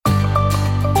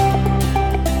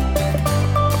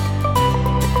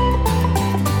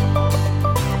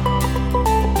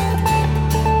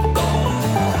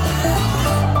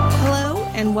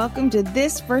welcome to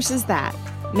This Versus That,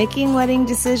 Making Wedding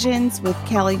Decisions with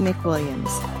Kelly McWilliams.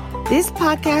 This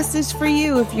podcast is for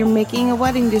you if you're making a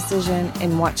wedding decision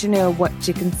and want to know what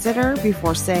to consider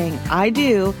before saying I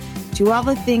do to all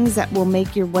the things that will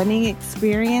make your wedding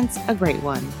experience a great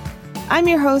one. I'm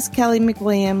your host, Kelly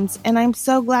McWilliams, and I'm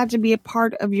so glad to be a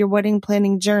part of your wedding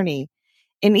planning journey.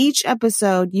 In each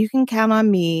episode, you can count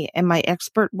on me and my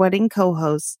expert wedding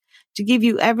co-hosts to give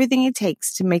you everything it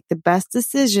takes to make the best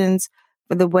decisions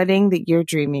for the wedding that you're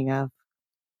dreaming of.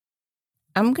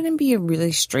 I'm going to be a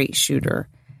really straight shooter.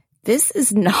 This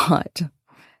is not,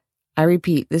 I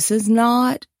repeat, this is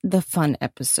not the fun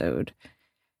episode.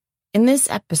 In this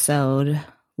episode,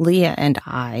 Leah and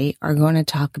I are going to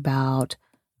talk about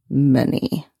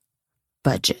money,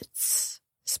 budgets,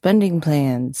 spending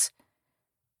plans,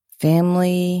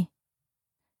 family,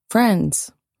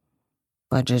 friends,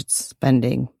 budgets,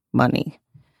 spending, money.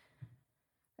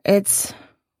 It's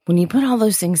when you put all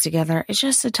those things together, it's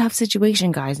just a tough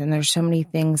situation, guys. And there's so many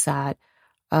things that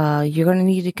you're going to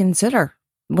need to consider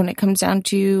when it comes down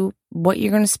to what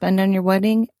you're going to spend on your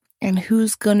wedding and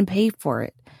who's going to pay for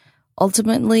it.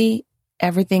 Ultimately,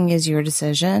 everything is your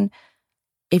decision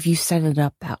if you set it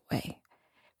up that way.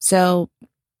 So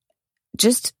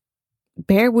just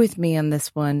bear with me on this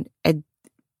one.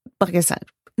 Like I said,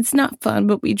 it's not fun,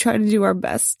 but we try to do our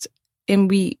best. And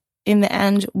we, in the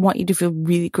end, want you to feel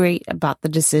really great about the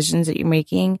decisions that you're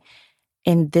making.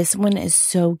 And this one is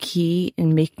so key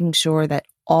in making sure that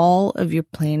all of your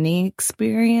planning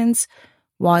experience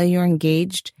while you're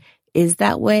engaged is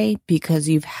that way because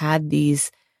you've had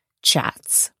these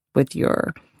chats with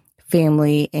your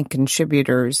family and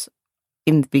contributors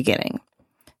in the beginning.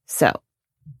 So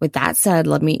with that said,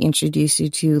 let me introduce you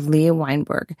to Leah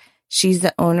Weinberg. She's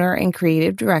the owner and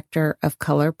creative director of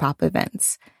Color Pop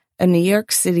Events, a New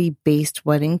York City-based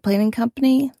wedding planning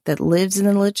company that lives in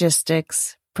the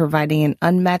logistics, providing an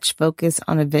unmatched focus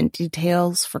on event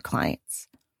details for clients.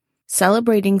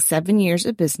 Celebrating 7 years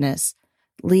of business,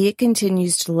 Leah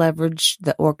continues to leverage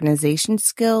the organization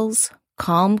skills,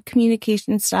 calm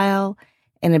communication style,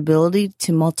 and ability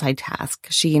to multitask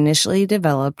she initially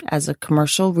developed as a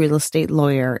commercial real estate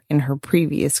lawyer in her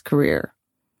previous career.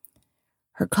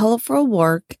 Her colorful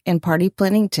work and party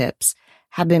planning tips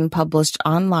have been published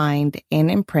online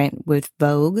and in print with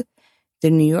Vogue, The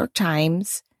New York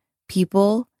Times,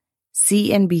 People,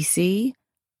 CNBC,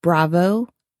 Bravo,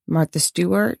 Martha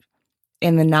Stewart,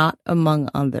 and The Knot, among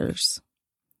others.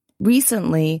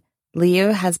 Recently,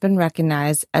 Leah has been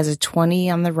recognized as a 20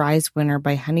 on the Rise winner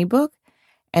by Honeybook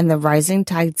and the Rising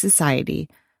Tide Society,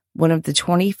 one of the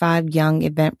 25 young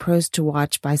event pros to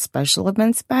watch by Special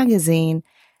Events Magazine,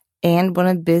 and one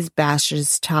of Biz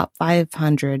Bash's top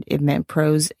 500 event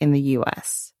pros in the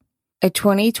U.S. A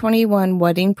 2021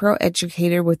 wedding pro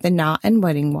educator with The Knot and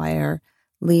Wedding Wire,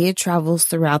 Leah travels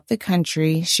throughout the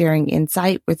country sharing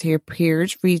insight with her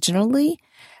peers regionally,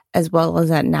 as well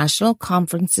as at national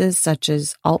conferences such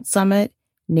as Alt Summit,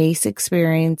 NACE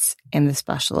Experience, and the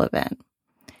special event.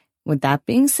 With that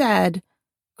being said,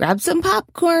 grab some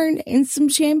popcorn and some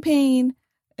champagne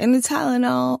and a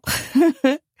Tylenol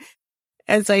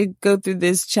as I go through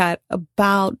this chat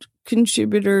about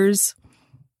contributors,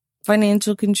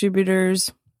 financial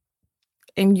contributors,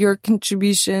 and your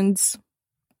contributions,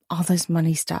 all this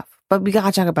money stuff. But we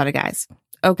gotta talk about it, guys.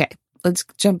 Okay, let's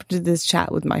jump into this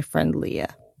chat with my friend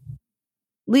Leah.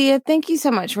 Leah, thank you so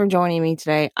much for joining me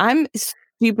today. I'm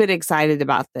stupid excited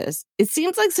about this. It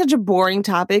seems like such a boring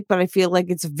topic, but I feel like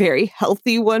it's a very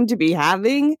healthy one to be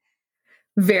having.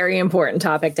 Very important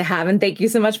topic to have. And thank you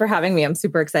so much for having me. I'm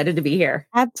super excited to be here.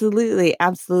 Absolutely.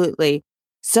 Absolutely.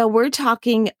 So we're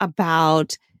talking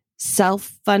about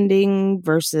self-funding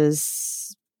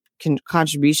versus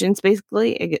contributions,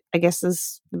 basically. I guess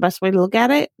is the best way to look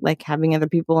at it. Like having other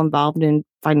people involved in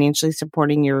financially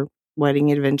supporting your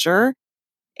wedding adventure.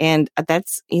 And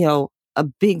that's, a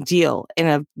big deal in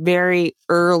a very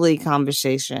early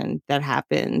conversation that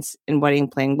happens in wedding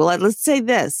planning. Well, let's say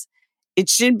this. It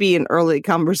should be an early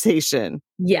conversation.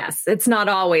 Yes, it's not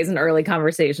always an early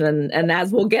conversation. And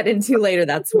as we'll get into later,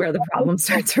 that's where the problem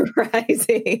starts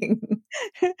arising.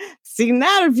 Seen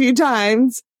that a few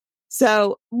times.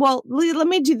 So, well, Leah, let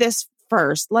me do this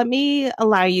first. Let me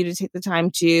allow you to take the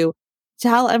time to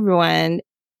tell everyone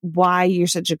why you're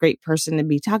such a great person to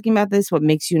be talking about this, what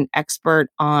makes you an expert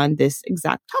on this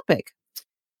exact topic.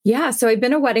 Yeah, so I've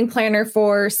been a wedding planner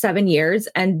for 7 years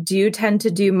and do tend to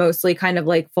do mostly kind of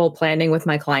like full planning with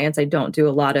my clients. I don't do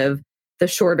a lot of the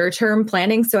shorter term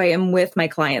planning. So I am with my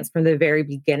clients from the very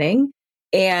beginning.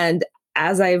 And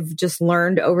as I've just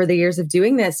learned over the years of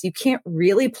doing this, you can't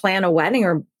really plan a wedding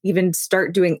or even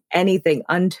start doing anything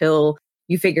until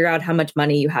you figure out how much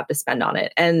money you have to spend on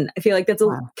it. And I feel like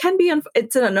Wow.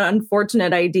 it's an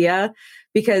unfortunate idea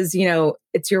because,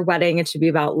 it's your wedding. It should be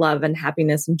about love and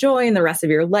happiness and joy and the rest of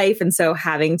your life. And so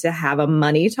having to have a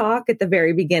money talk at the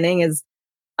very beginning is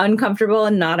uncomfortable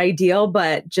and not ideal,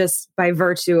 but just by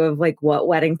virtue of like what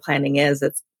wedding planning is,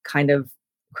 it's kind of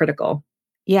critical.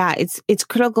 Yeah, it's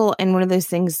critical, and one of those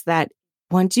things that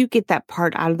once you get that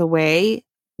part out of the way,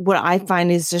 what I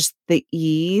find is just the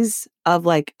ease of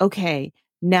like, okay,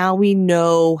 now we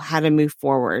know how to move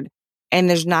forward, and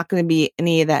there's not going to be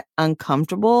any of that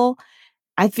uncomfortable.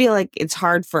 I feel like it's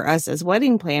hard for us as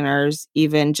wedding planners,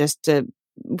 even just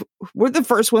we're the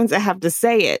first ones that have to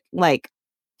say it. Like,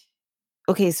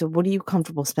 okay, so what are you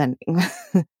comfortable spending?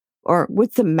 Or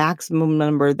what's the maximum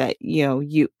number that,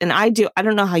 and I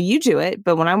don't know how you do it,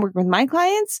 but when I work with my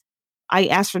clients, I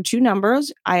ask for two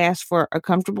numbers. I ask for a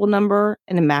comfortable number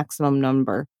and a maximum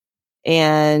number.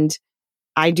 And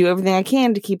I do everything I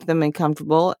can to keep them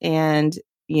comfortable. And,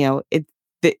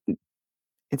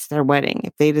 it's their wedding.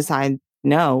 If they decide,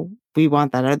 no, we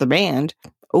want that other band,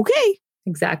 okay.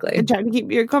 Exactly. And try to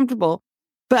keep you comfortable.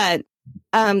 But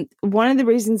one of the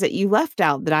reasons that you left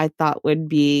out that I thought would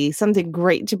be something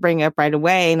great to bring up right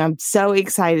away, and I'm so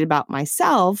excited about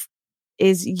myself,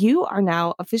 is you are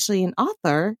now officially an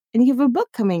author and you have a book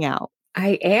coming out.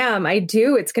 I am. I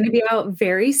do. It's going to be out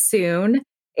very soon.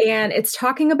 And it's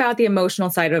talking about the emotional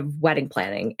side of wedding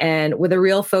planning and with a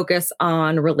real focus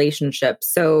on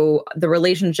relationships. So the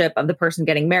relationship of the person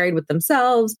getting married with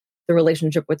themselves, the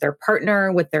relationship with their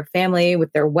partner, with their family,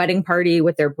 with their wedding party,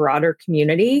 with their broader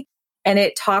community. And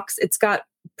it's got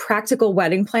practical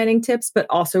wedding planning tips, but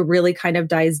also really kind of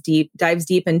dives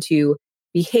deep into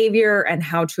behavior and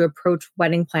how to approach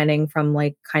wedding planning from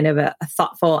like kind of a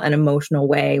thoughtful and emotional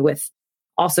way, with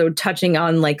also touching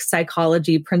on like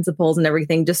psychology principles and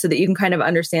everything, just so that you can kind of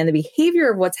understand the behavior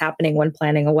of what's happening when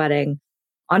planning a wedding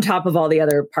on top of all the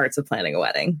other parts of planning a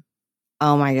wedding.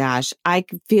 Oh my gosh. I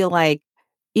feel like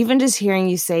even just hearing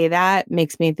you say that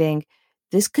makes me think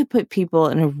this could put people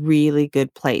in a really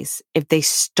good place if they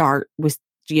start with,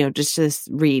 just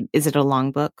read. Is it a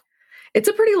long book? It's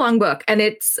a pretty long book, and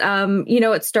it's,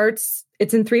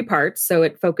 it's in 3 parts. So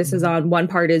it focuses on, one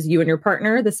part is you and your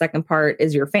partner. The second part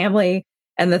is your family.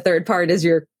 And the third part is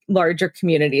your larger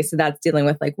community. So that's dealing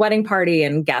with like wedding party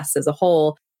and guests as a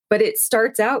whole. But it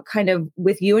starts out kind of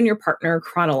with you and your partner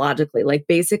chronologically, like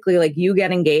basically like you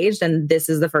get engaged and this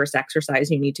is the first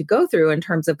exercise you need to go through in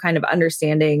terms of kind of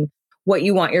understanding what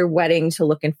you want your wedding to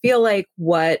look and feel like,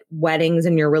 what weddings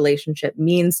in your relationship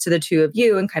means to the two of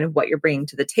you, and kind of what you're bringing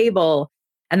to the table.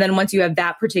 And then once you have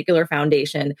that particular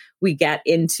foundation, we get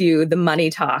into the money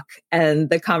talk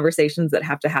and the conversations that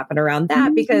have to happen around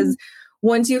that. Because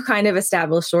once you kind of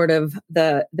establish sort of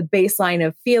the baseline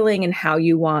of feeling and how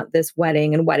you want this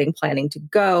wedding and wedding planning to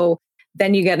go,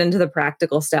 then you get into the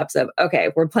practical steps of,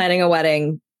 okay, we're planning a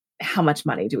wedding. How much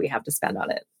money do we have to spend on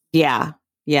it? Yeah.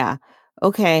 Yeah.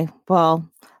 Okay. Well,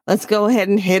 let's go ahead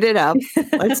and hit it up.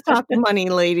 Let's talk money,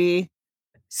 lady.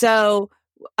 So,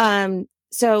 our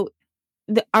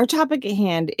topic at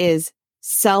hand is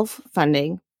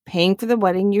self-funding, paying for the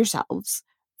wedding yourselves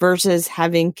versus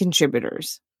having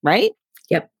contributors, right?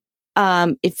 Yep.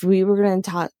 If we were going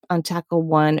to tackle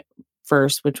one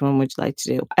first, which one would you like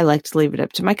to do? I like to leave it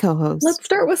up to my co-host. Let's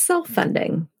start with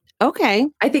self-funding. Okay.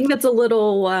 I think that's a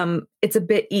little, it's a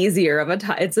bit easier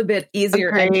it's a bit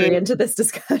easier entry into this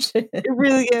discussion. It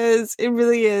really is. It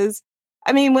really is.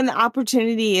 I mean, when the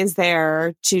opportunity is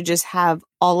there to just have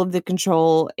all of the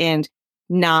control and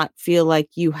not feel like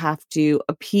you have to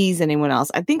appease anyone else,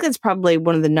 I think that's probably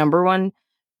one of the number one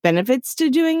benefits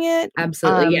to doing it.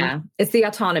 Absolutely. Yeah. It's the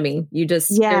autonomy. There's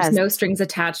no strings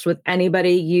attached with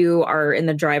anybody. You are in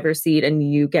the driver's seat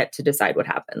and you get to decide what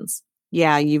happens.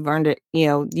 Yeah, you've earned it.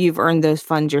 You've earned those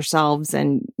funds yourselves,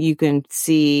 and you can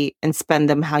see and spend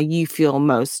them how you feel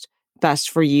most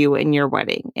best for you and your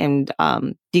wedding and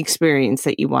the experience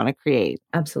that you want to create.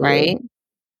 Absolutely.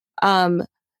 Right.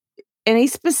 Any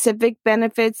specific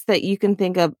benefits that you can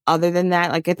think of other than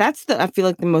that? Like, if that's I feel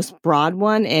like the most broad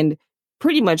one, and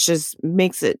pretty much just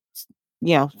makes it,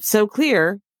 so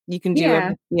clear you can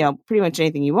do, pretty much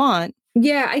anything you want.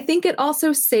 Yeah, I think it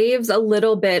also saves a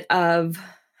little bit of.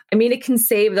 It can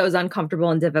save those uncomfortable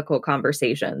and difficult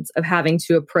conversations of having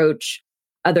to approach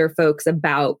other folks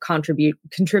about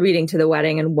contributing to the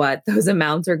wedding and what those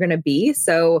amounts are going to be.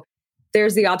 So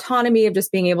there's the autonomy of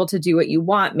just being able to do what you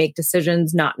want, make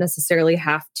decisions, not necessarily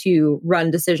have to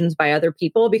run decisions by other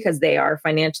people because they are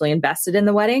financially invested in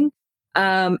the wedding.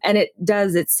 And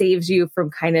it saves you from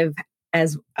kind of,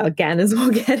 as we'll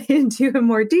get into in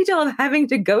more detail, of having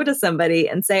to go to somebody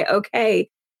and say, okay,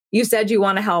 you said you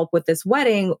want to help with this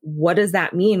wedding. What does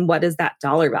that mean? What is that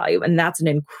dollar value? And that's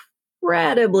an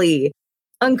incredibly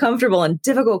uncomfortable and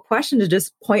difficult question to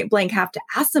just point blank have to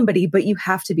ask somebody, but you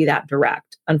have to be that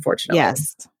direct, unfortunately.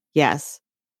 Yes. Yes.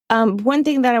 One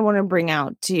thing that I want to bring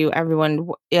out to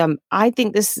everyone, I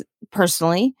think this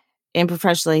personally and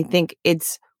professionally, think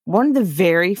it's one of the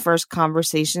very first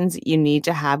conversations that you need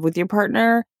to have with your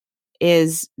partner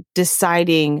is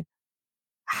deciding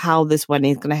how this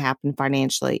wedding is going to happen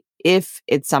financially, if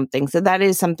it's something. So that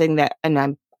is something that,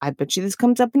 and I bet you this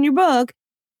comes up in your book,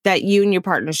 that you and your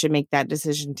partner should make that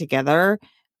decision together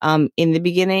in the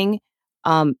beginning,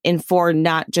 and for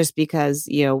not just because,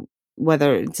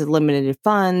 whether it's a limited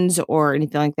funds or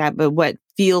anything like that, but what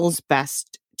feels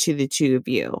best to the two of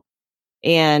you.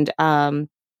 And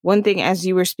one thing, as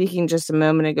you were speaking just a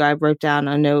moment ago, I wrote down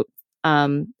a note.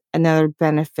 Another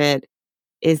benefit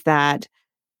is that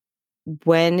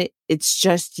when it's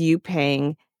just you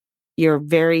paying, you're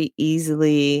very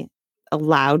easily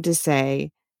allowed to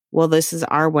say, well, this is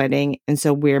our wedding, and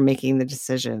so we're making the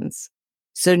decisions.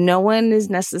 So no one is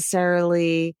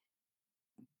necessarily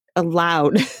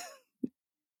allowed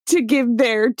to give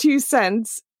their 2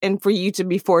 cents and for you to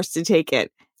be forced to take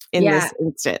it in this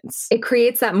instance. It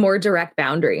creates that more direct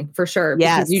boundary for sure.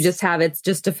 Yes. Because you just have, it's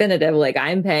just definitive. Like,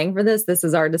 I'm paying for this. This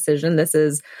is our decision. This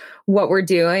is what we're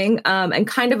doing. And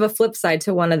kind of a flip side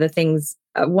to one of the things,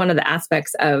 one of the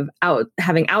aspects of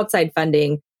having outside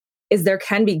funding is there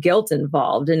can be guilt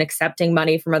involved in accepting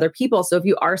money from other people. So if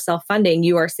you are self-funding,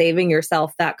 you are saving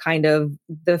yourself that kind of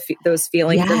those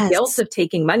feelings of guilt of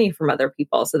taking money from other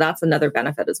people. So that's another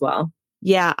benefit as well.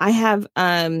 Yeah, I have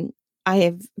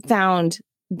found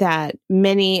that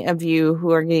many of you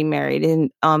who are getting married,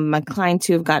 and my clients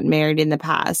who have gotten married in the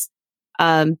past,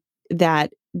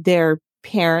 that their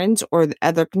parents or the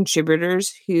other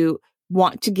contributors who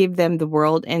want to give them the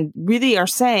world and really are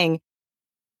saying,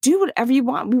 do whatever you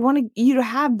want. We want you to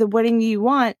have the wedding you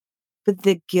want, but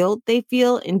the guilt they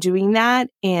feel in doing that,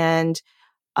 and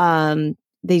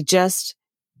they just,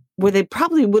 where they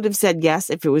probably would have said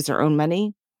yes if it was their own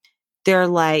money, they're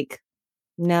like,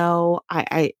 no,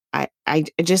 I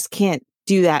just can't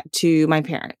do that to my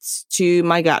parents, to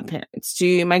my godparents,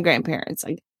 to my grandparents.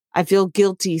 Like, I feel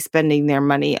guilty spending their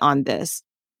money on this,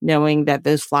 knowing that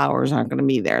those flowers aren't going to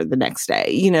be there the next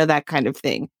day, that kind of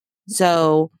thing.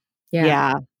 So,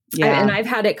 yeah. And I've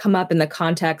had it come up in the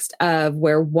context of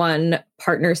where one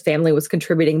partner's family was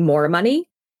contributing more money.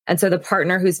 And so the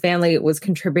partner whose family was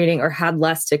contributing or had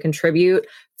less to contribute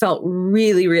felt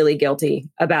really, really guilty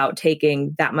about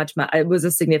taking that much money. It was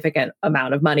a significant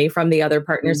amount of money from the other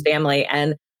partner's family.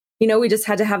 And, we just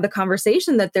had to have the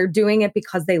conversation that they're doing it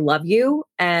because they love you,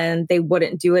 and they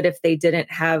wouldn't do it if they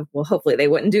didn't have, well, hopefully they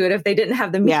wouldn't do it if they didn't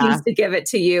have the means to give it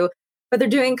to you. But they're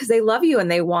doing it because they love you and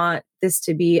they want this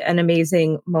to be an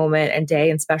amazing moment and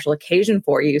day and special occasion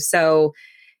for you. So,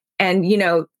 and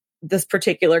this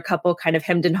particular couple kind of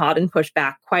hemmed and hawed and pushed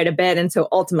back quite a bit. And so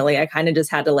ultimately I kind of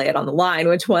just had to lay it on the line,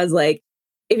 which was like,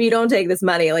 if you don't take this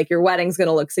money, like, your wedding's going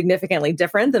to look significantly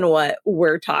different than what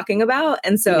we're talking about.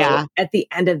 And so at the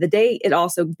end of the day, it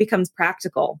also becomes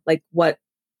practical. Like, what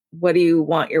do you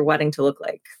want your wedding to look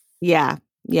like? Yeah.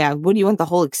 Yeah. What do you want the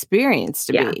whole experience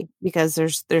to be? Because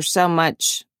there's so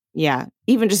much,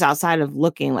 even just outside of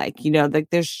looking like, like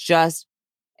there's just,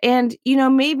 and,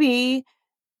 maybe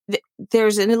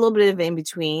there's a little bit of in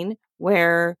between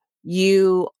where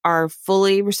you are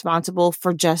fully responsible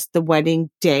for just the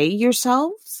wedding day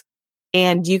yourselves,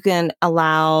 and you can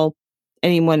allow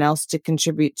anyone else to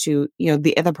contribute to,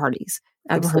 the other parties,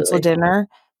 the rehearsal dinner,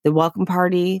 the welcome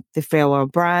party, the farewell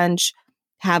brunch.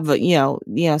 Have a,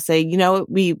 say,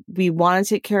 we want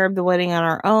to take care of the wedding on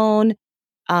our own.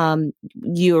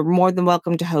 You are more than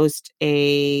welcome to host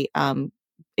a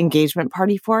engagement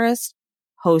party for us,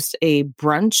 host a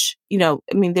brunch.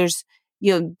 There's,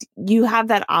 you have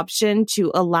that option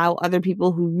to allow other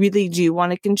people who really do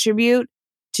want to contribute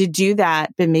to do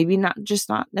that, but maybe not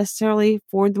necessarily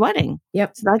for the wedding.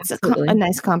 Yep. So that's a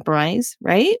nice compromise,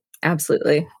 right?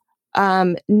 Absolutely.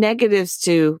 Negatives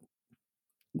to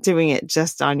doing it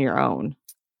just on your own.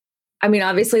 I mean,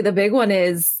 obviously the big one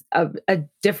is a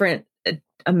different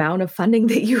amount of funding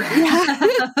that you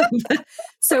have.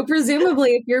 So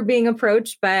presumably if you're being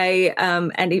approached by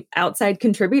any outside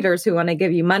contributors who want to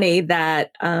give you money,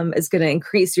 that is going to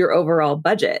increase your overall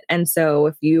budget. And so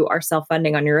if you are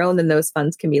self-funding on your own, then those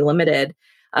funds can be limited.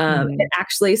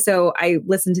 Actually, so I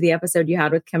listened to the episode you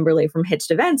had with Kimberly from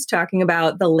Hitched Events talking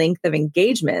about the length of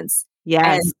engagements.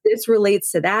 Yes. And this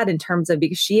relates to that in terms of,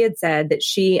 because she had said that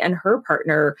she and her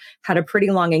partner had a pretty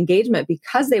long engagement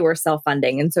because they were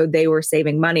self-funding. And so they were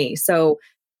saving money. So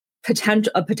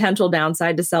a potential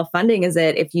downside to self-funding is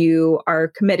that if you are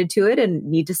committed to it and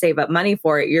need to save up money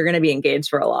for it, you're going to be engaged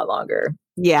for a lot longer.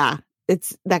 Yeah,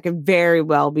 that could very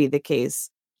well be the case.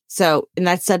 So, and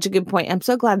that's such a good point. I'm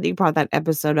so glad that you brought that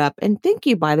episode up. And thank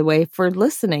you, by the way, for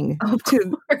listening. Of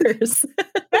course.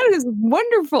 That is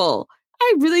wonderful.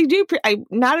 I really do.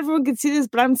 Not everyone can see this,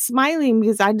 but I'm smiling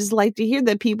because I just like to hear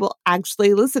that people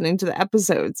actually listening to the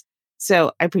episodes.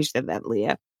 So I appreciate that,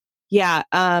 Leah. Yeah.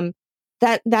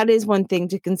 That is one thing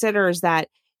to consider is that,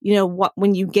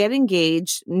 when you get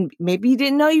engaged, maybe you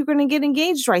didn't know you were going to get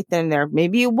engaged right then and there.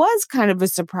 Maybe it was kind of a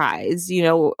surprise,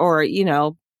 or,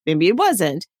 maybe it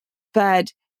wasn't,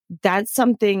 but that's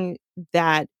something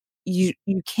that you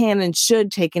can and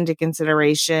should take into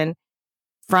consideration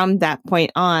from that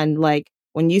point on. Like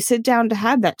when you sit down to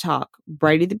have that talk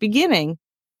right at the beginning,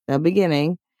 look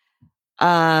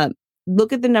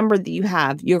at the number that you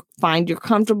have. Find your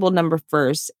comfortable number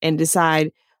first and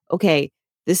decide, okay,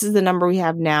 this is the number we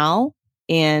have now.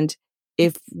 And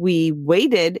if we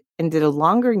waited and did a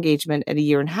longer engagement at 1.5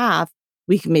 years,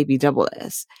 we can maybe double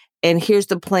this. And here's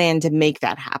the plan to make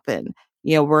that happen.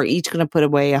 We're each going to put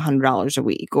away $100 a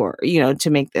week or, to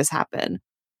make this happen.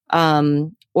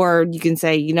 Or you can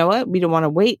say, you know what, we don't want to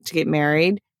wait to get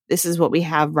married. This is what we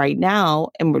have right now.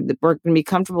 And we're going to be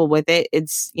comfortable with it.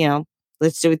 It's,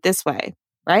 let's do it this way.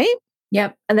 Right?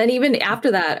 Yep. And then even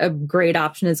after that, a great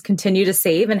option is continue to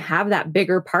save and have that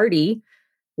bigger party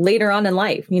later on in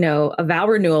life. A vow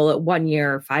renewal at 1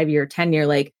 year, 5 year, 10 year,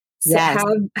 like yes.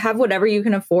 have whatever you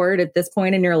can afford at this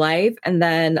point in your life. And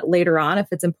then later on, if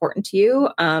it's important to you,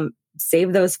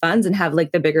 save those funds and have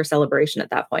like the bigger celebration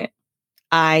at that point.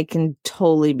 I can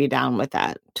totally be down with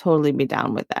that.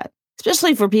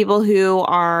 Especially for people who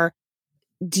are,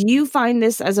 do you find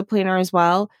this as a planner as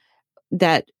well?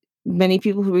 That many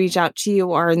people who reach out to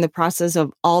you are in the process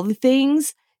of all the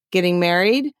things, getting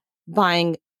married,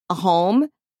 buying a home,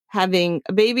 having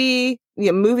a baby,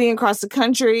 moving across the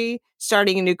country,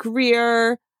 starting a new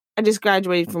career. I just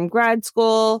graduated from grad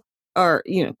school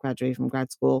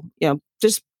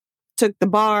just took the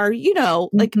bar,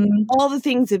 like all the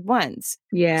things at once.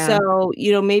 Yeah. So,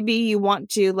 maybe you want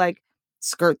to like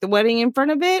skirt the wedding in front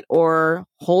of it or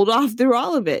hold off through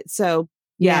all of it. So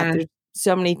yeah. There's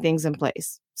so many things in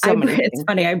place. It's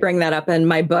funny. I bring that up in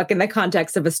my book in the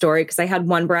context of a story because I had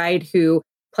one bride who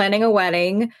planning a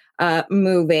wedding,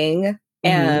 moving,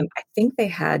 and I think they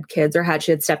had kids or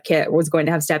she had was going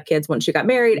to have stepkids when she got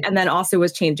married, and then also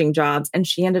was changing jobs, and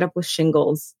she ended up with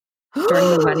shingles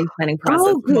during the wedding planning process.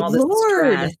 Oh, good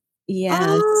Lord.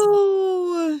 Yes.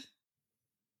 Oh.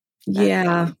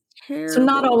 Yeah. So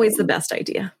not always the best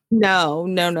idea. No.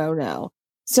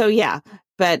 So yeah.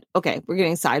 But okay, we're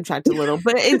getting sidetracked a little.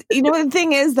 But the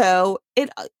thing is, though,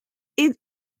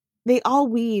 they all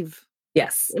weave.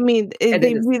 Yes, I mean,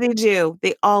 they really do.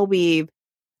 They all weave.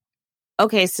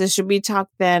 Okay, so should we talk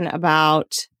then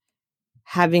about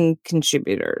having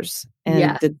contributors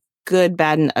and the good,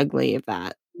 bad, and ugly of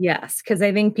that? Yes, because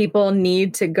I think people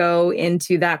need to go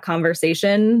into that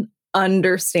conversation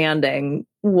understanding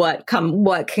what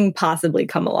can possibly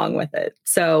come along with it.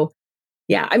 So.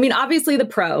 Yeah. I mean, obviously the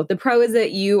pro is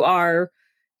that you are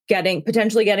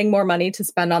potentially getting more money to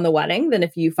spend on the wedding than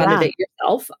if you funded it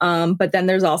yourself. But then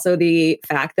there's also the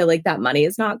fact that like that money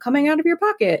is not coming out of your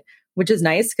pocket, which is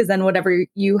nice because then whatever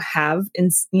you have in,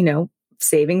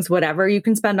 savings, whatever you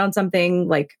can spend on something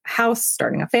like house,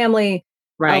 starting a family,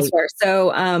 elsewhere.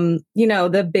 So,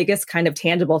 the biggest kind of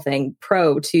tangible thing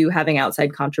pro to having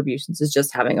outside contributions is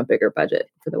just having a bigger budget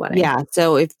for the wedding. Yeah.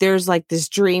 So if there's like this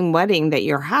dream wedding that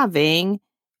you're having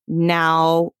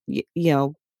now,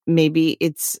 maybe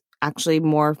it's actually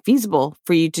more feasible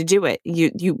for you to do it.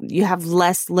 You have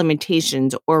less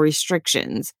limitations or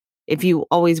restrictions. If you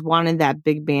always wanted that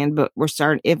big band, but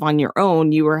if on your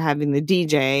own you were having the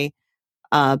DJ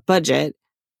budget,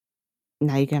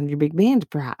 now you can have your big band,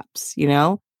 perhaps,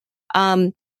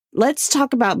 let's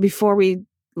talk about before we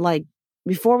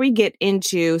get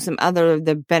into some other of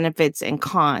the benefits and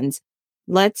cons,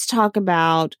 let's talk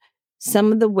about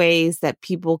some of the ways that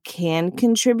people can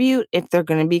contribute if they're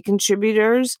going to be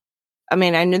contributors. I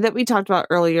mean, I know that we talked about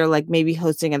earlier, like maybe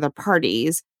hosting other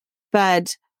parties,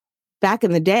 but back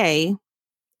in the day,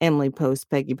 Emily Post,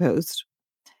 Peggy Post,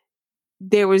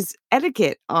 there was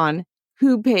etiquette on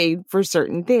who paid for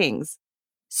certain things.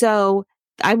 So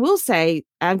I will say,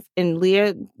 and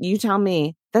Leah, you tell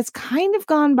me, that's kind of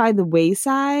gone by the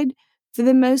wayside for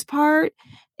the most part.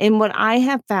 And what I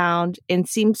have found, and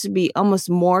seems to be almost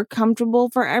more comfortable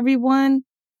for everyone,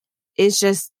 is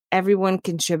just everyone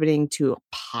contributing to a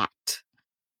pot.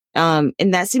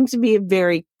 And that seems to be a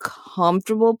very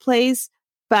comfortable place.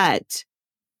 But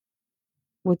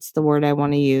what's the word I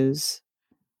want to use?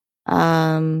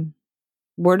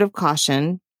 Word of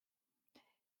caution.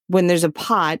 When there's a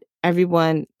pot,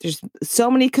 there's so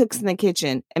many cooks in the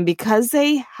kitchen. And because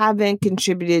they haven't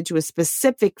contributed to a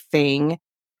specific thing,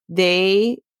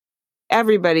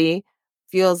 everybody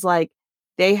feels like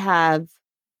they have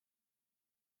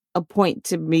a point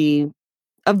to be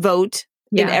a vote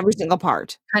in every single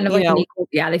part. Kind of like an equal,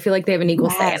 they feel like they have an equal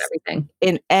say in everything.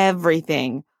 In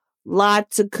everything.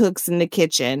 Lots of cooks in the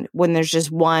kitchen when there's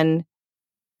just one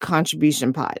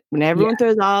contribution pot. When everyone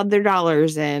throws all their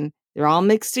dollars in, they're all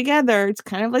mixed together. It's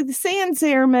kind of like the sand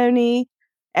ceremony.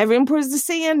 Everyone pours the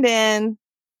sand in,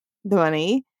 the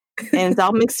money, and it's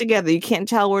all mixed together. You can't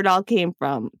tell where it all came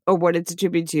from or what it's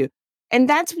attributed to. And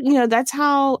that's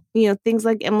how, things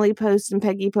like Emily Post and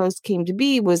Peggy Post came to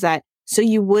be, was that so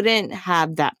you wouldn't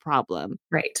have that problem.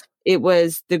 Right. It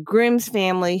was the groom's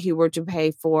family who were to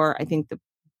pay for, I think, the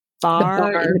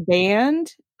bar and the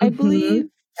band, I believe.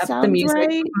 Yep, sounds the music.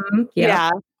 right. Mm-hmm.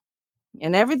 Yeah.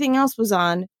 And everything else was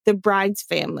on the bride's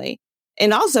family.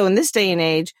 And also in this day and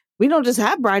age, we don't just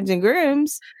have brides and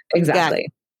grooms. Exactly. We've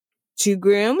got 2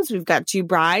 grooms, we've got 2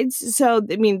 brides. So,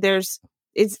 I mean,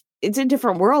 it's a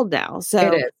different world now. So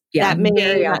it is. Yeah, that may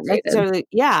very not outdated. necessarily,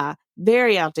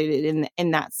 very outdated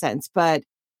in that sense. But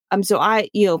so I,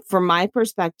 from my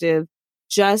perspective,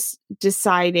 just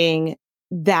deciding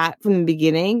that from the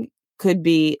beginning could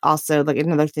be also like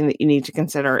another thing that you need to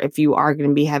consider if you are going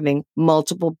to be having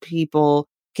multiple people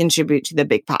contribute to the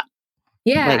big pot.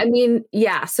 Yeah,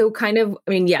 So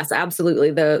yes,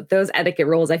 absolutely. Those etiquette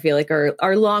rules I feel like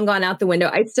are long gone out the window.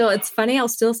 It's funny, I'll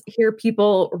still hear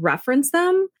people reference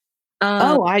them.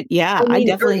 I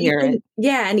definitely hear it.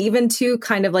 Yeah. And even too,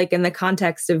 kind of like in the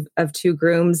context of 2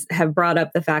 grooms, have brought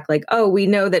up the fact like, oh, we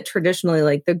know that traditionally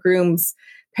like the groom's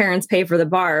parents pay for the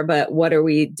bar, but what do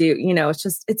we do?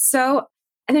 It's so,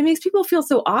 and it makes people feel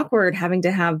so awkward having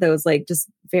to have those like just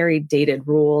very dated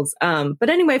rules. But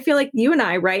anyway, I feel like you and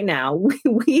I right now,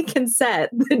 we can set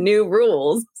the new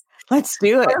rules. Let's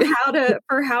do it.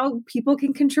 For how people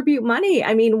can contribute money.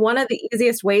 I mean, one of the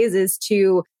easiest ways is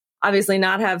to obviously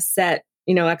not have set,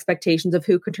 expectations of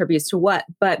who contributes to what,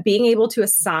 but being able to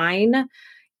assign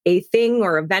a thing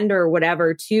or a vendor or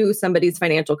whatever to somebody's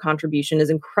financial contribution is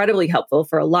incredibly helpful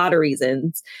for a lot of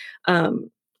reasons.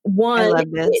 One, I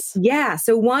love this.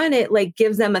 So one, it like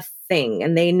gives them a thing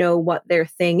and they know what their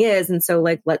thing is. And so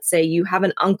like, let's say you have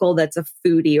an uncle that's a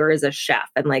foodie or is a chef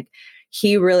and like,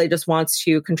 he really just wants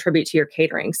to contribute to your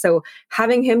catering. So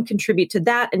having him contribute to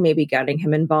that and maybe getting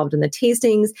him involved in the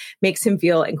tastings makes him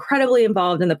feel incredibly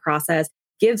involved in the process,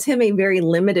 gives him a very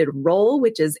limited role,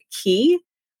 which is key.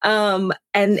 And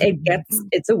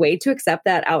it's a way to accept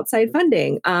that outside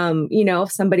funding.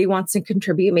 If somebody wants to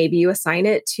contribute, maybe you assign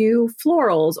it to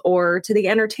florals or to the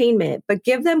entertainment, but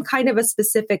give them kind of a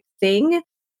specific thing.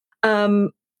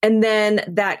 And then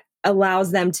that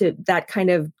allows them that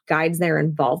kind of guides their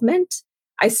involvement.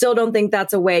 I still don't think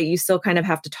that's a way. You still kind of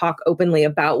have to talk openly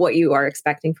about what you are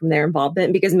expecting from their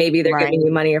involvement, because maybe they're giving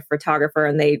you money, a photographer,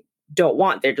 and they're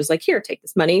just like, here, take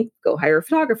this money, go hire a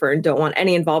photographer, and don't want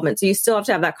any involvement. So you still have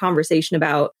to have that conversation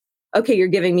about, okay, you're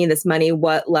giving me this money.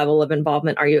 What level of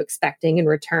involvement are you expecting in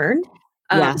return?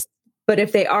 Yes. But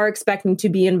if they are expecting to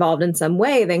be involved in some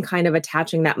way, then kind of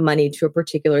attaching that money to a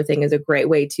particular thing is a great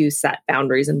way to set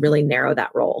boundaries and really narrow that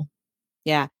role.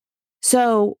 Yeah.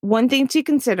 So one thing to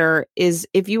consider is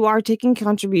if you are taking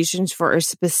contributions for a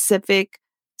specific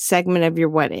segment of your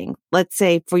wedding, let's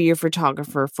say for your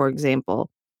photographer, for example,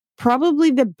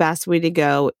 probably the best way to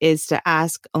go is to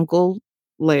ask Uncle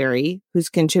Larry, who's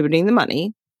contributing the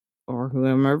money, or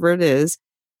whomever it is,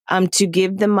 to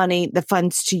give the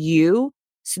funds to you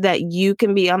so that you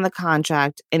can be on the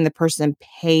contract and the person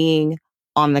paying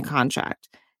on the contract.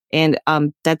 And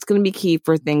that's going to be key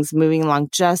for things moving along,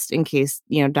 just in case,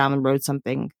 down the road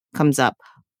something comes up.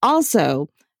 Also,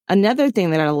 another thing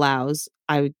that it allows,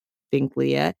 I would think,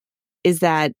 Leah, is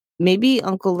that maybe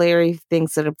Uncle Larry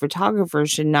thinks that a photographer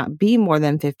should not be more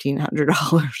than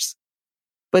 $1,500,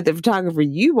 but the photographer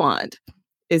you want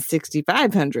is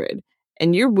 $6,500,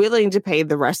 and you're willing to pay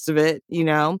the rest of it,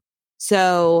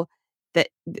 So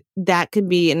that could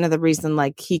be another reason,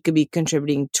 like he could be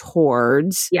contributing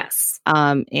towards. Yes.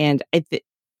 And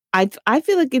I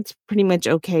feel like it's pretty much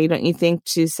okay, don't you think,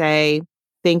 to say,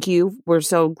 thank you, we're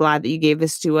so glad that you gave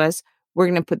this to us. We're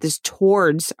going to put this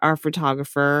towards our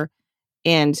photographer.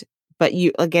 But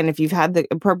you, again, if you've had the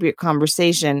appropriate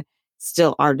conversation,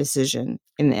 still our decision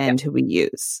in the end who we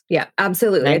use. Yeah,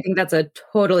 absolutely. Right? I think that's a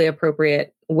totally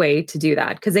appropriate way to do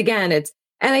that. Because again, and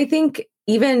I think,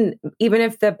 even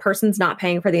if the person's not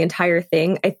paying for the entire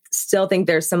thing, I still think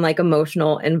there's some like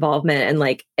emotional involvement and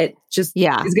like it just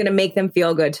is going to make them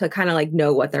feel good to kind of like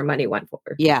know what their money went for.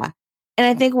 Yeah. And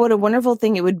I think what a wonderful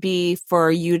thing it would be for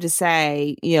you to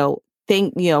say,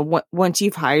 once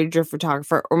you've hired your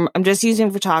photographer, or I'm just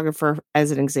using photographer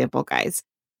as an example, guys,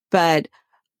 but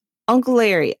Uncle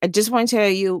Larry, I just want to tell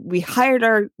you, we hired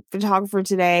our photographer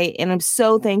today, and I'm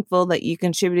so thankful that you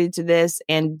contributed to this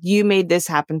and you made this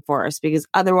happen for us, because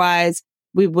otherwise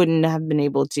we wouldn't have been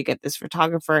able to get this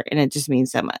photographer, and it just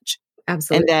means so much.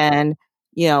 Absolutely. And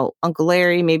then, Uncle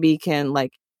Larry maybe can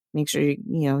like make sure,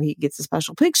 he gets a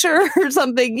special picture or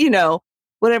something,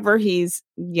 whatever he's,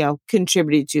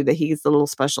 contributed to, that he gets a little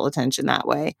special attention that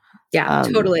way. Yeah,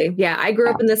 totally. Yeah. I grew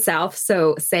up in the South,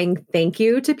 so saying thank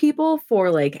you to people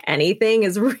for like anything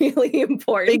is really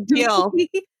important. Big deal.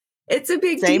 It's a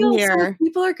big Same deal. Here. So if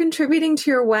people are contributing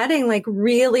to your wedding, like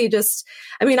really just,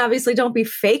 obviously don't be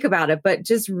fake about it, but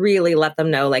just really let them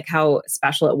know like how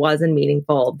special it was and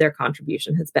meaningful their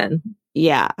contribution has been.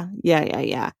 Yeah.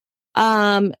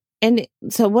 And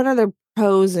so what are the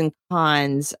pros and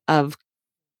cons of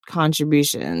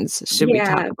contributions should we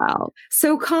talk about?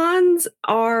 So cons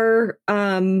are,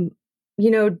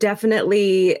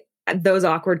 definitely those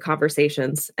awkward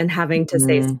conversations and having to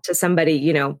say to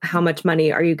somebody, how much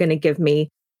money are you going to give me?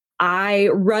 I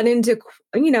run into,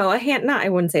 I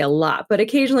wouldn't say a lot, but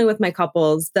occasionally with my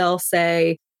couples, they'll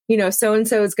say,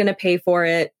 so-and-so is going to pay for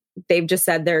it. They've just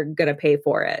said they're going to pay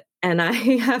for it. And I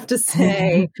have to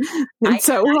say, it's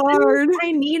so hard.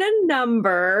 I need a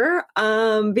number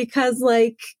because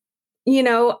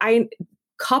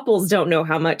couples don't know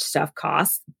how much stuff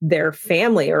costs. Their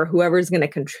family or whoever's going to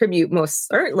contribute most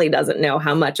certainly doesn't know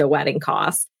how much a wedding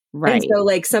costs. Right. And so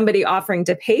like somebody offering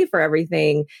to pay for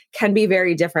everything can be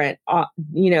very different,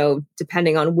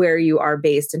 depending on where you are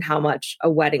based and how much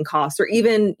a wedding costs, or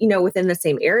even, within the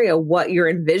same area, what you're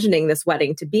envisioning this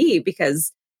wedding to be,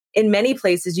 because in many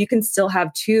places you can still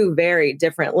have two very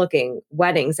different looking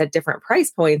weddings at different price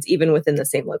points, even within the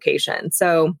same location.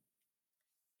 So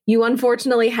you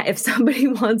unfortunately, if somebody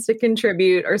wants to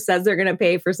contribute or says they're going to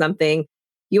pay for something,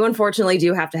 you unfortunately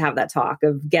do have to have that talk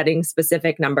of getting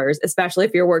specific numbers, especially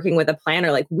if you're working with a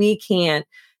planner. Like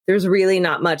there's really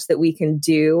not much that we can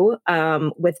do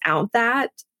without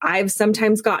that. I've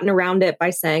sometimes gotten around it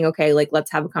by saying, okay, like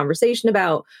let's have a conversation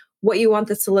about what you want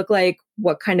this to look like,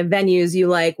 what kind of venues you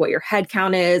like, what your head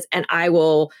count is. And I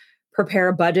will prepare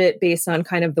a budget based on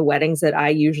kind of the weddings that I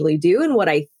usually do and what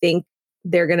I think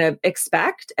they're going to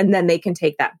expect. And then they can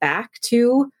take that back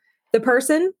to the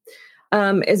person.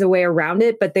 Is a way around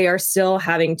it, but they are still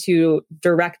having to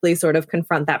directly sort of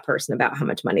confront that person about how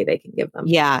much money they can give them.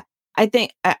 Yeah, I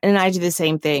think, and I do the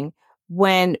same thing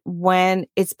when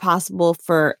it's possible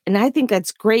and I think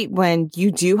that's great when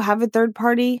you do have a third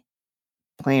party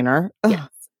planner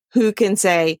who can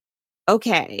say,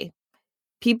 okay,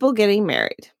 people getting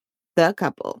married, the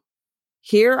couple,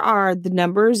 here are the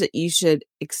numbers that you should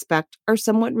expect are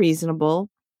somewhat reasonable.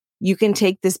 You can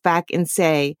take this back and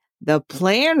say, the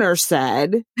planner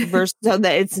said, so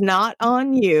that it's not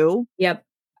on you. Yep.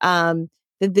 That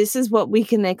this is what we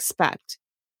can expect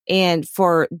and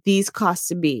for these costs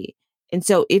to be. And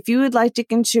so if you would like to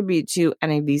contribute to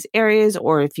any of these areas,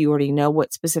 or if you already know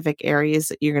what specific areas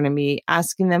that you're going to be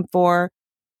asking them for,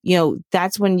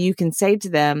 that's when you can say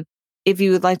to them, if you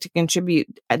would like to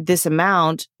contribute at this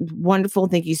amount, wonderful,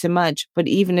 thank you so much. But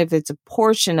even if it's a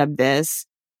portion of this,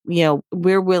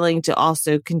 we're willing to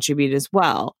also contribute as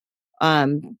well.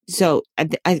 So I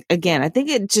think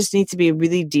it just needs to be a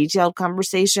really detailed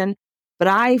conversation, but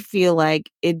I feel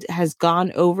like it has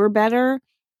gone over better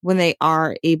when you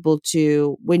are able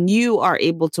to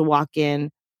walk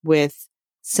in with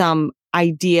some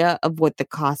idea of what the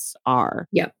costs are.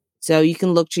 Yeah. So you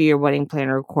can look to your wedding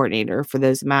planner or coordinator for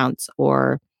those amounts,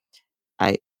 or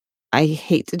I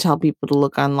hate to tell people to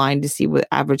look online to see what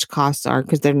average costs are,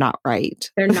 because they're not right.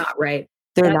 They're not right.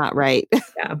 They're not right.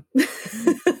 Yeah.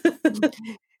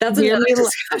 That's another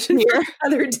discussion for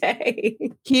another day.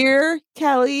 Hear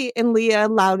Kelly and Leah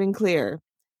loud and clear.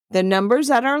 The numbers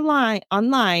that are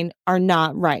online are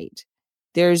not right.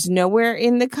 There's nowhere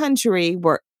in the country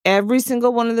where every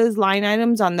single one of those line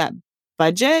items on that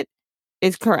budget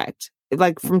is correct,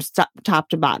 like from top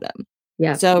to bottom.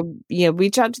 Yeah. So,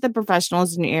 reach out to the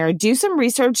professionals in your area. Do some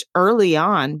research early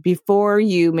on before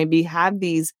you maybe have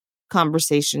these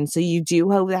conversations. So you do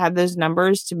have those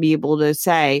numbers to be able to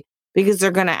say, because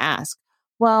they're going to ask,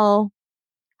 well,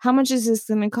 how much is this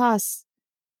going to cost,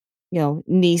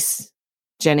 niece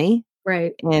Jenny?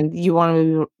 Right. And you want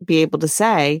to be able to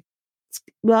say,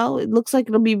 well, it looks like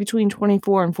it'll be between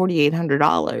 $2,400 and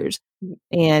 $4,800.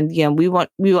 And, we want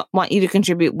you to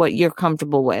contribute what you're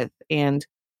comfortable with, and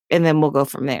then we'll go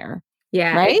from there.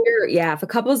 Yeah. Right? If a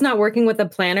couple's not working with a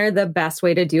planner, the best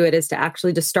way to do it is to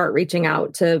actually just start reaching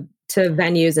out to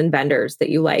venues and vendors that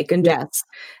you like and Yes.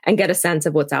 and get a sense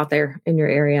of what's out there in your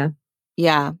area.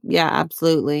 Yeah. Yeah,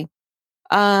 absolutely.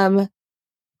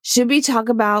 Should we talk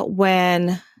about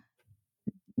when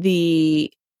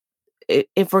if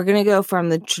we're going to go from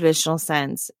the traditional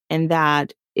sense, and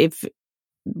that if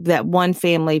that one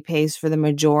family pays for the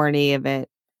majority of it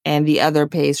and the other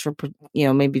pays for,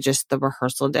 maybe just the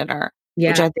rehearsal dinner,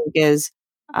 which I think is,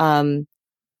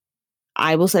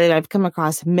 I will say that I've come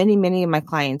across many, many of my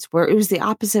clients where it was the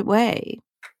opposite way.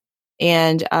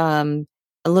 And a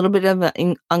little bit of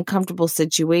an uncomfortable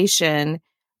situation,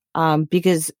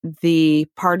 because the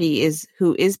party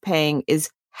who is paying is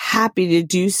happy to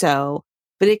do so,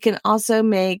 but it can also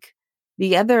make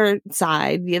the other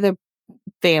side, the other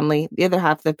family, the other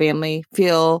half of the family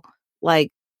feel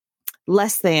like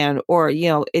less than, or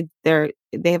they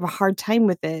have a hard time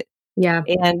with it. Yeah.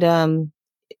 And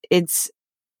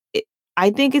I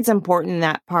think it's important in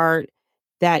that part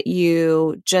that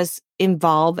you just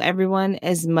involve everyone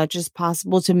as much as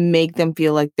possible to make them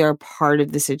feel like they're part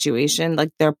of the situation,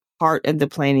 like they're part of the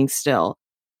planning still,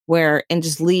 and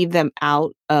just leave them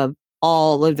out of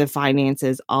all of the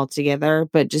finances altogether,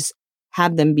 but just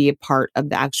have them be a part of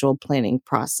the actual planning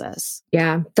process.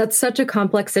 Yeah, that's such a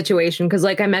complex situation because,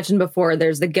 like I mentioned before,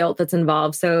 there's the guilt that's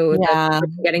involved. So the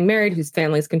person getting married whose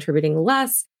family is contributing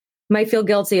less might feel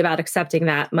guilty about accepting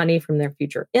that money from their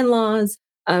future in-laws.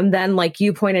 Then, like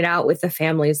you pointed out, with the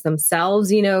families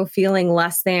themselves, feeling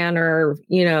less than, or,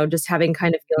 just having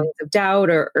kind of feelings of doubt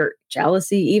or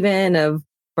jealousy even of,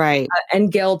 right.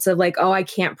 And guilt of like, oh, I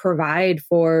can't provide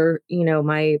for,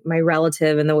 my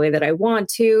relative in the way that I want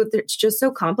to. It's just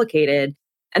so complicated.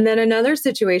 And then another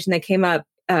situation that came up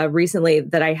recently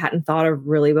that I hadn't thought of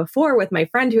really before, with my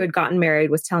friend who had gotten married,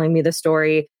 was telling me the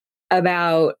story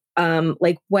about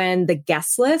like when the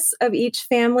guest lists of each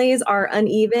families are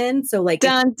uneven. So like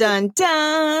dun, dun,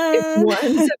 dun. If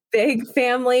one's a big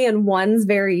family and one's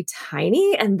very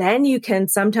tiny, and then you can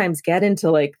sometimes get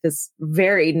into like this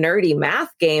very nerdy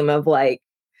math game of like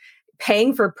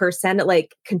paying for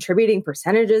like contributing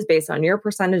percentages based on your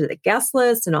percentage of the guest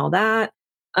list and all that.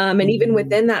 And even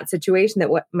within that situation that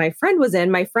what my friend was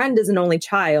in, my friend is an only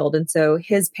child. And so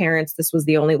his parents, this was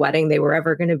the only wedding they were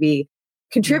ever going to be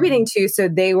contributing to. So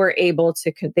they were able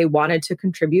to, they wanted to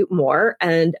contribute more.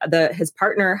 And his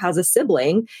partner has a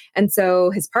sibling. And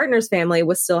so his partner's family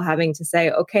was still having to say,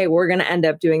 okay, we're going to end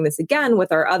up doing this again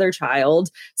with our other child.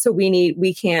 So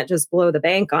we can't just blow the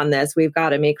bank on this. We've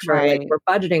got to make sure like we're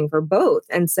budgeting for both.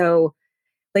 And so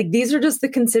like, these are just the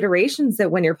considerations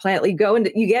that when you're you go and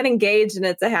you get engaged and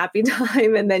it's a happy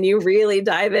time, and then you really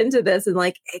dive into this and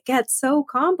like, it gets so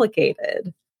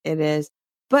complicated. It is.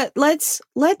 But let's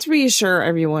reassure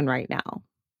everyone right now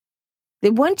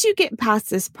that once you get past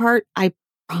this part, I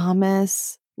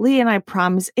promise, Lee and I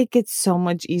promise, it gets so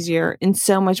much easier and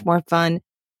so much more fun.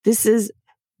 This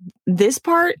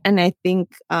part, and I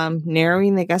think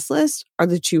narrowing the guest list are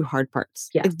the two hard parts.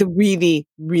 Yeah. Like the really,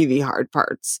 really hard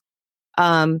parts.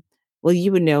 Well,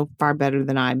 you would know far better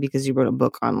than I because you wrote a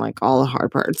book on like all the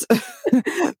hard parts.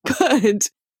 But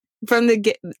from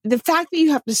the fact that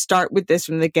you have to start with this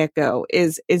from the get-go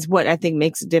is what I think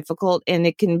makes it difficult. And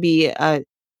it can be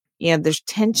there's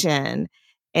tension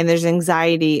and there's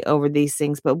anxiety over these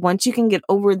things. But once you can get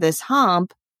over this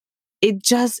hump, it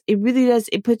really does.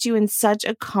 It puts you in such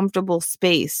a comfortable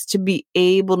space to be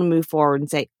able to move forward and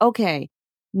say, okay,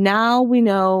 now we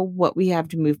know what we have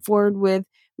to move forward with.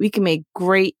 We can make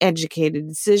great educated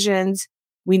decisions.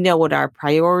 We know what our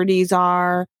priorities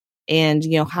are, and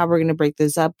how we're going to break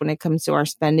those up when it comes to our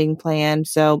spending plan.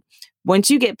 So once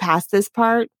you get past this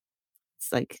part,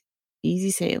 it's like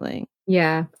easy sailing.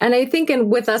 Yeah. And I think,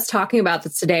 and with us talking about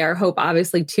this today, our hope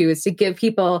obviously too is to give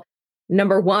people,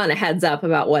 number one, a heads up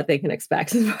about what they can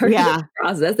expect as part of the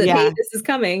process, that hey, this is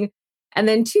coming. And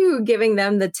then two, giving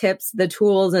them the tips, the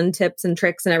tools and tips and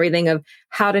tricks and everything of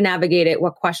how to navigate it,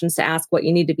 what questions to ask, what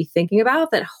you need to be thinking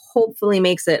about, that hopefully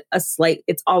makes it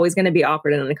it's always going to be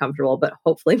awkward and uncomfortable, but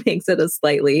hopefully makes it a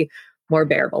slightly more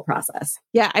bearable process.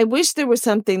 Yeah. I wish there was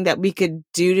something that we could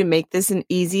do to make this an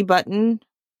easy button.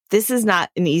 This is not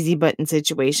an easy button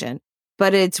situation,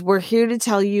 but we're here to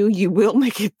tell you, you will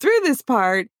make it through this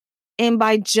part. And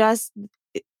by just,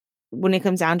 when it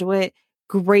comes down to it,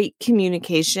 great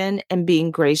communication and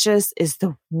being gracious is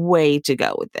the way to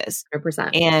go with this.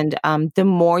 100%. And the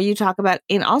more you talk about,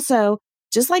 and also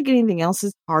just like anything else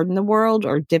is hard in the world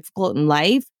or difficult in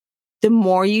life, the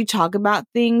more you talk about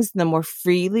things, the more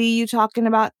freely you talking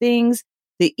about things,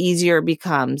 the easier it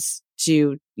becomes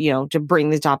to, to bring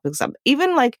the topics up.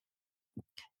 Even like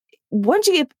once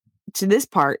you get to this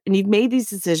part and you've made these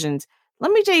decisions,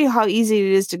 let me tell you how easy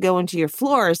it is to go into your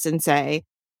florist and say,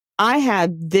 I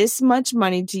have this much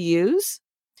money to use.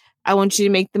 I want you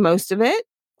to make the most of it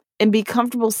and be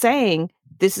comfortable saying,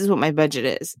 this is what my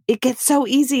budget is. It gets so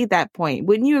easy at that point.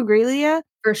 Wouldn't you agree, Leah?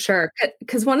 For sure.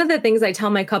 Because one of the things I tell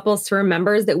my couples to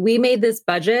remember is that we made this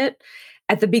budget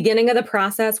at the beginning of the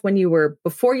process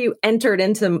before you entered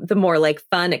into the more like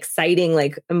fun, exciting,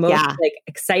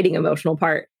 exciting emotional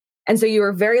part. And so you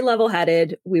were very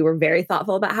level-headed. We were very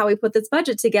thoughtful about how we put this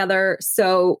budget together.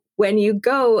 So when you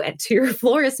go to your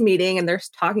florist meeting and they're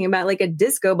talking about like a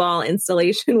disco ball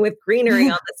installation with greenery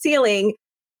on the ceiling,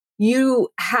 you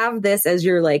have this as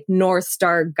your like North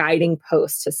Star guiding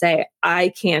post to say, I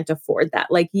can't afford that.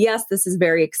 Like, yes, this is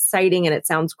very exciting and it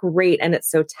sounds great and it's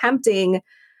so tempting,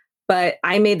 but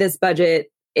I made this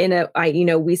budget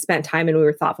we spent time and we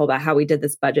were thoughtful about how we did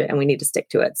this budget and we need to stick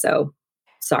to it. So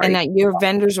sorry. And that your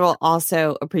vendors will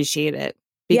also appreciate it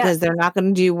because they're not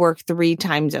going to do work 3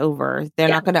 times over. They're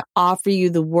not going to offer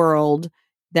you the world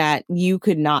that you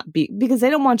could not be, because they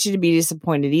don't want you to be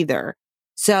disappointed either.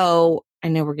 So I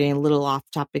know we're getting a little off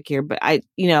topic here, but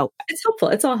it's helpful.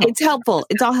 It's all helpful. It's helpful.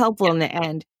 It's all helpful in the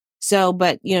end. So,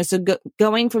 but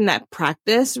going from that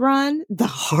practice run, the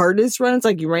hardest run, it's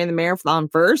like you ran the marathon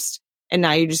first, and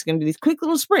now you're just going to do these quick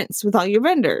little sprints with all your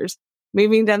vendors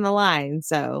moving down the line.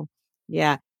 So,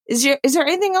 yeah. Is there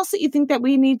anything else that you think that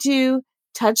we need to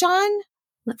touch on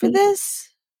for this?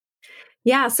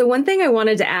 Yeah. So one thing I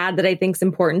wanted to add that I think is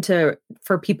important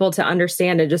for people to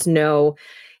understand and just know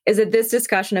is that this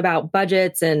discussion about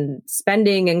budgets and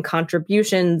spending and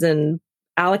contributions and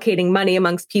allocating money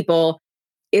amongst people,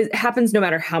 it happens no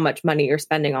matter how much money you're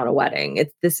spending on a wedding.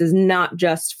 This is not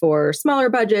just for smaller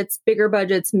budgets, bigger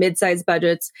budgets, mid-sized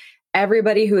budgets.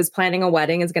 Everybody who is planning a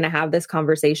wedding is going to have this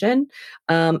conversation.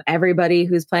 Everybody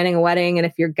who's planning a wedding, and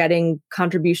if you're getting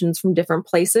contributions from different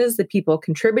places, the people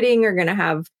contributing are going to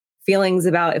have feelings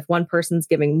about if one person's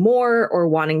giving more or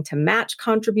wanting to match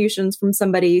contributions from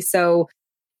somebody. So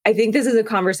I think this is a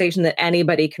conversation that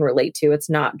anybody can relate to. It's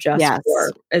not just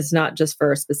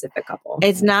for a specific couple.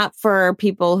 It's not for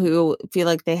people who feel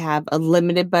like they have a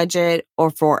limited budget or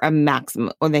for a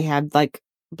maximum, or they have like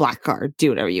black card, do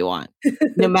whatever you want.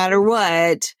 No matter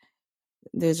what,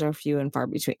 those are few and far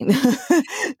between.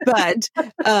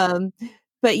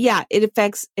 but yeah, it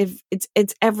affects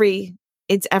it's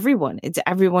everyone. It's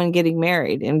everyone getting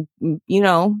married. And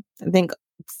I think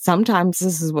sometimes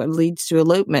this is what leads to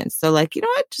elopements. So like, you know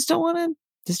what? Just don't want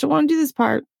to do this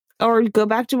part, or go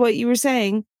back to what you were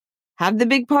saying, have the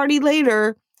big party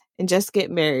later and just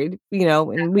get married,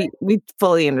 and we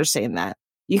fully understand that.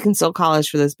 You can still call us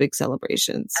for those big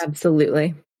celebrations.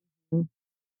 Absolutely.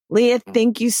 Leah,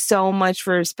 thank you so much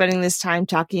for spending this time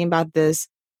talking about this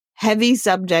heavy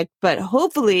subject, but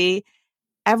hopefully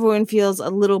everyone feels a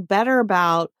little better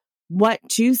about what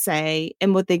to say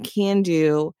and what they can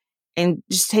do. And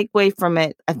just take away from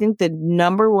it, I think the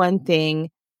number one thing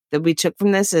that we took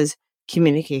from this is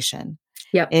communication.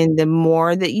 Yeah. And the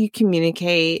more that you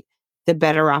communicate, the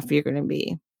better off you're going to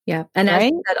be. Yeah. And right? I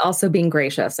think that also being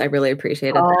gracious, I really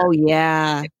appreciated that. Oh,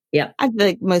 yeah. Yeah. I feel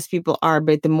like most people are,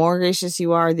 but the more gracious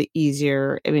you are, the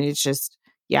easier. I mean, it's just,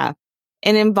 yeah.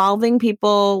 And involving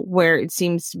people where it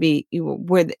seems to be,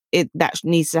 that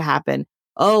needs to happen.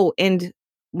 Oh, and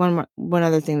one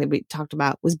other thing that we talked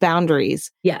about was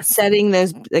boundaries. Yes. Setting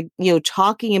those,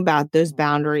 talking about those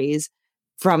boundaries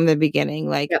from the beginning.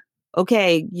 Like,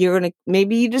 okay,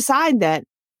 maybe you decide that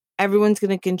everyone's going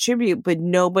to contribute, but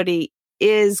nobody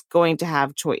is going to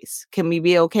have choice. Can we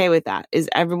be okay with that? Is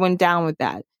everyone down with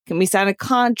that? Can we sign a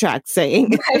contract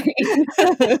saying?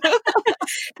 And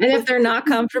if they're not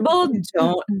comfortable,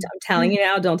 I'm telling you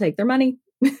now, don't take their money.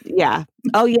 Yeah.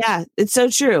 Oh yeah. It's so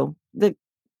true.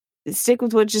 Stick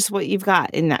with what you've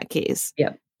got in that case.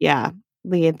 Yep. Yeah.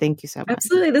 Leah, thank you so much.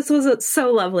 Absolutely. This was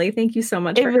so lovely. Thank you so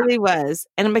much. It really was.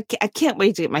 And I can't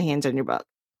wait to get my hands on your book.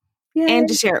 Yay. And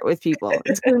to share it with people.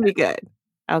 It's going to be good.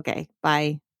 Okay.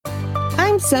 Bye.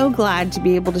 I'm so glad to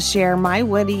be able to share my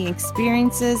wedding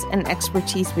experiences and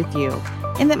expertise with you,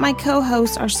 and that my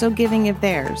co-hosts are so giving of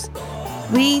theirs.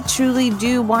 We truly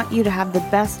do want you to have the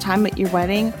best time at your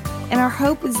wedding, and our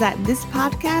hope is that this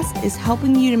podcast is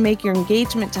helping you to make your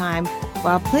engagement time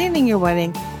while planning your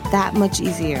wedding that much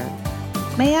easier.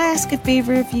 May I ask a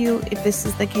favor of you if this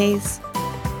is the case?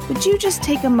 Would you just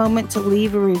take a moment to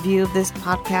leave a review of this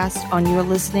podcast on your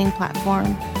listening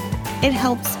platform? It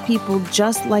helps people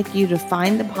just like you to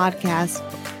find the podcast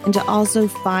and to also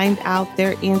find out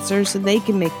their answers so they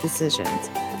can make decisions.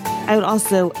 I would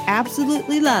also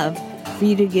absolutely love for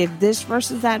you to give This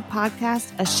Versus That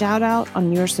podcast a shout out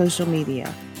on your social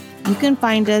media. You can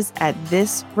find us at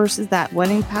This Versus That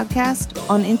Wedding Podcast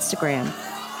on Instagram.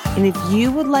 And if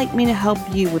you would like me to help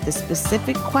you with a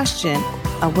specific question,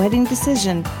 a wedding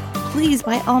decision, please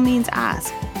by all means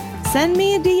ask. Send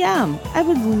me a DM. I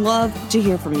would love to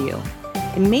hear from you.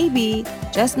 And maybe,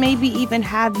 just maybe even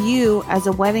have you as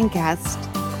a wedding guest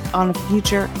on a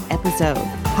future episode.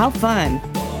 How fun.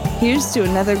 Here's to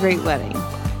another great wedding.